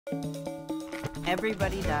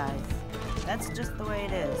Everybody dies. That's just the way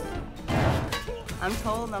it is. I'm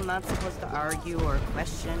told I'm not supposed to argue or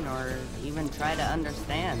question or even try to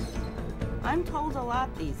understand. I'm told a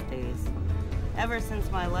lot these days. Ever since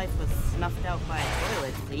my life was snuffed out by a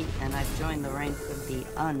toilet seat and I've joined the ranks of the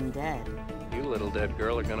undead. You little dead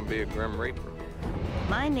girl are gonna be a Grim Reaper.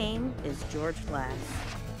 My name is George Flass.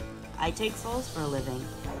 I take souls for a living.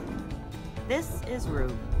 This is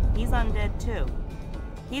Rube. He's undead too.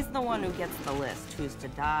 He's the one who gets the list, who's to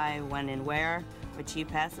die, when and where, which he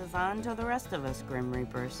passes on to the rest of us Grim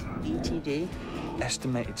Reapers. ETD.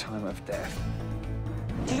 Estimated time of death.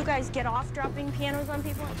 Do you guys get off dropping pianos on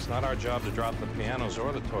people? It's not our job to drop the pianos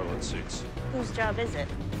or the toilet seats. Whose job is it?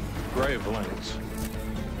 Gravelings.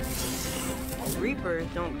 Reapers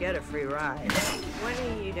don't get a free ride. What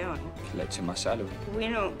are you doing? Collecting my salary. We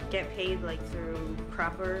don't get paid like through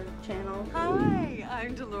proper channels. Hi,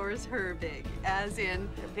 I'm Dolores Herbig, as in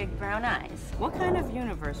The big brown eyes. What kind of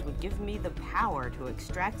universe would give me the power to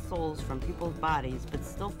extract souls from people's bodies but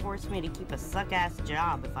still force me to keep a suck-ass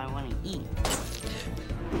job if I want to eat?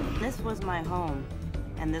 This was my home,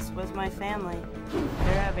 and this was my family.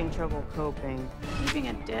 They're having trouble coping. Keeping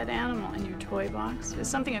a dead animal in your toy box is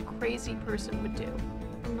something a crazy person would do.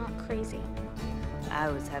 I'm not crazy. I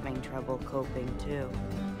was having trouble coping too.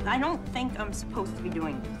 I don't think I'm supposed to be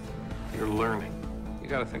doing this. You're learning. You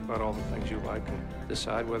gotta think about all the things you like and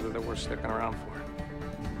decide whether they're worth sticking around for.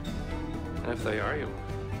 And if they are, you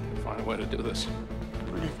find a way to do this.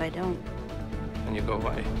 What if I don't? And you go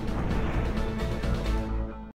away.